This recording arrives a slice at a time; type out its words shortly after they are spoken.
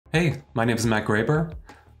Hey, my name is Matt Graeber.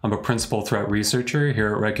 I'm a principal threat researcher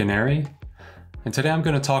here at Red Canary, and today I'm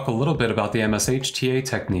going to talk a little bit about the mshta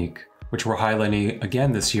technique, which we're highlighting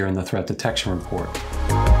again this year in the threat detection report.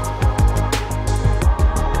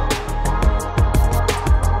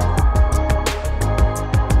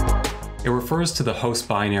 It refers to the host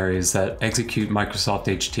binaries that execute Microsoft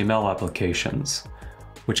HTML applications,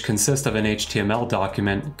 which consist of an HTML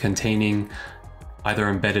document containing either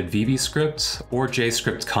embedded VB scripts or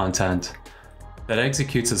JScript content that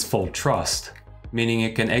executes as full trust, meaning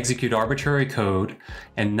it can execute arbitrary code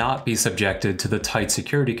and not be subjected to the tight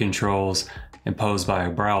security controls imposed by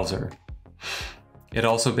a browser. It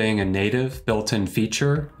also being a native built-in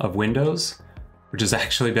feature of Windows, which has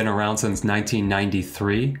actually been around since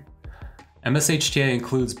 1993, mshta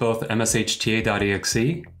includes both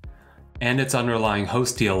mshta.exe and its underlying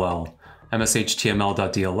host DLL,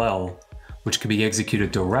 mshtml.dll, which can be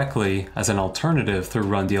executed directly as an alternative through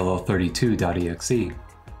rundll32.exe.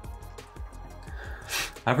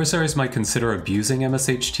 Adversaries might consider abusing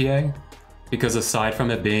mshta because aside from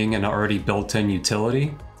it being an already built-in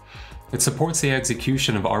utility, it supports the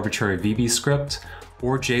execution of arbitrary VB script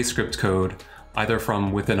or JScript code either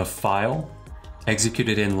from within a file,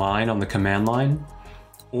 executed in line on the command line,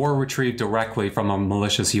 or retrieved directly from a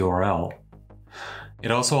malicious URL. It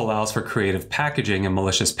also allows for creative packaging and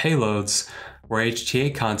malicious payloads where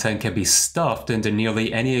HTA content can be stuffed into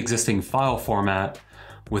nearly any existing file format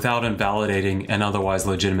without invalidating an otherwise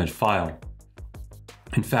legitimate file.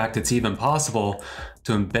 In fact, it's even possible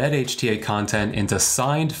to embed HTA content into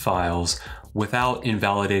signed files without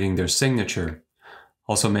invalidating their signature,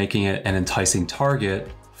 also making it an enticing target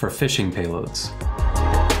for phishing payloads.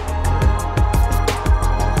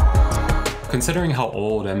 Considering how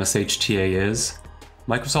old mshta is,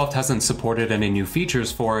 Microsoft hasn't supported any new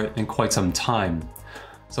features for it in quite some time,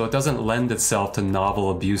 so it doesn't lend itself to novel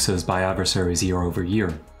abuses by adversaries year over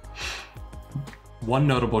year. One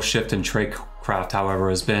notable shift in tradecraft, however,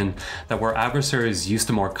 has been that where adversaries used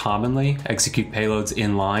to more commonly execute payloads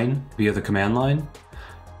in line via the command line,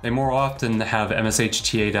 they more often have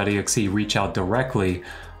mshta.exe reach out directly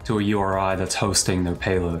to a URI that's hosting their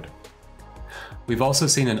payload. We've also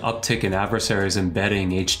seen an uptick in adversaries embedding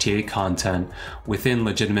HTA content within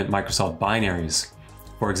legitimate Microsoft binaries.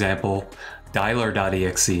 For example,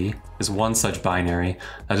 dialer.exe is one such binary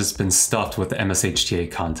that has been stuffed with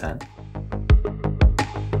mshta content.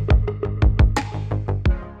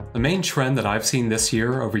 The main trend that I've seen this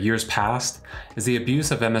year over years past is the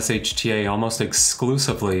abuse of mshta almost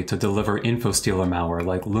exclusively to deliver infostealer malware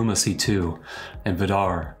like LumaC2 and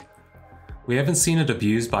Vidar. We haven't seen it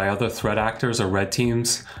abused by other threat actors or red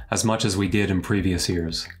teams as much as we did in previous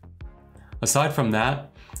years. Aside from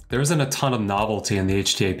that, there isn't a ton of novelty in the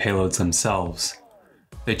HTA payloads themselves.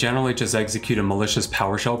 They generally just execute a malicious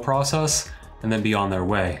PowerShell process and then be on their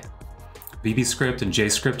way. VBScript and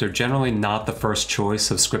JScript are generally not the first choice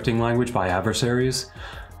of scripting language by adversaries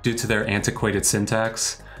due to their antiquated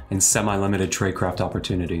syntax and semi-limited tradecraft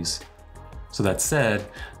opportunities. So that said,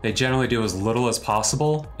 they generally do as little as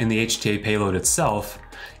possible in the HTA payload itself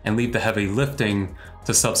and leave the heavy lifting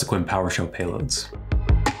to subsequent PowerShell payloads.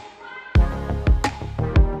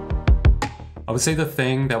 I would say the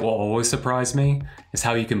thing that will always surprise me is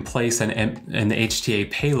how you can place an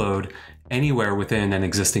HTA payload anywhere within an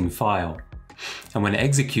existing file. And when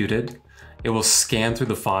executed, it will scan through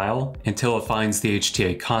the file until it finds the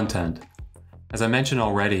HTA content. As I mentioned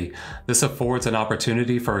already, this affords an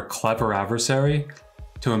opportunity for a clever adversary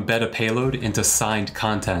to embed a payload into signed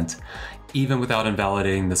content, even without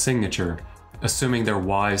invalidating the signature, assuming they're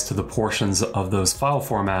wise to the portions of those file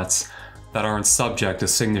formats that aren't subject to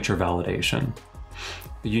signature validation.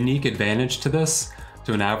 The unique advantage to this,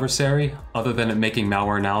 to an adversary, other than it making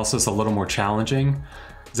malware analysis a little more challenging,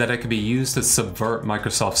 is that it can be used to subvert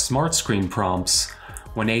Microsoft Smart Screen prompts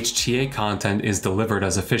when HTA content is delivered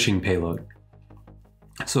as a phishing payload.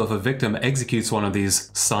 So if a victim executes one of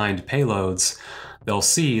these signed payloads, they'll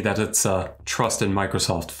see that it's a trusted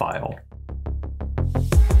Microsoft file.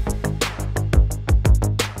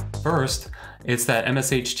 First, it's that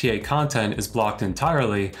mshta content is blocked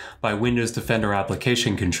entirely by Windows Defender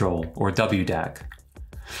Application Control, or WDAC.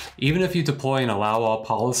 Even if you deploy an allow all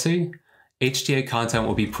policy, HTA content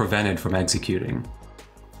will be prevented from executing.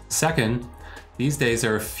 Second, these days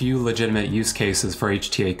there are few legitimate use cases for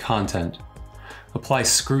HTA content. Apply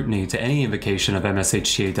scrutiny to any invocation of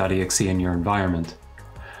mshta.exe in your environment.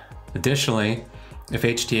 Additionally, if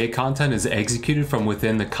HTA content is executed from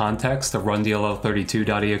within the context of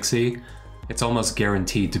rundll32.exe, it's almost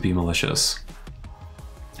guaranteed to be malicious.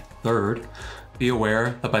 Third, Be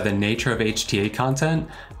aware that by the nature of HTA content,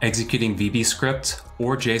 executing VB script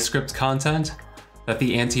or JScript content, that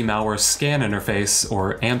the anti-malware scan interface,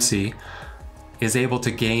 or AMSI, is able to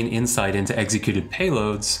gain insight into executed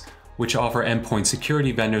payloads, which offer endpoint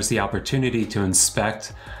security vendors the opportunity to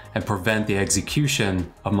inspect and prevent the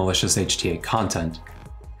execution of malicious HTA content.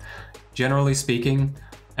 Generally speaking,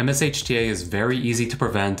 mshta is very easy to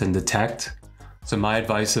prevent and detect, so my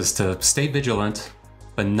advice is to stay vigilant,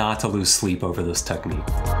 but not to lose sleep over this technique.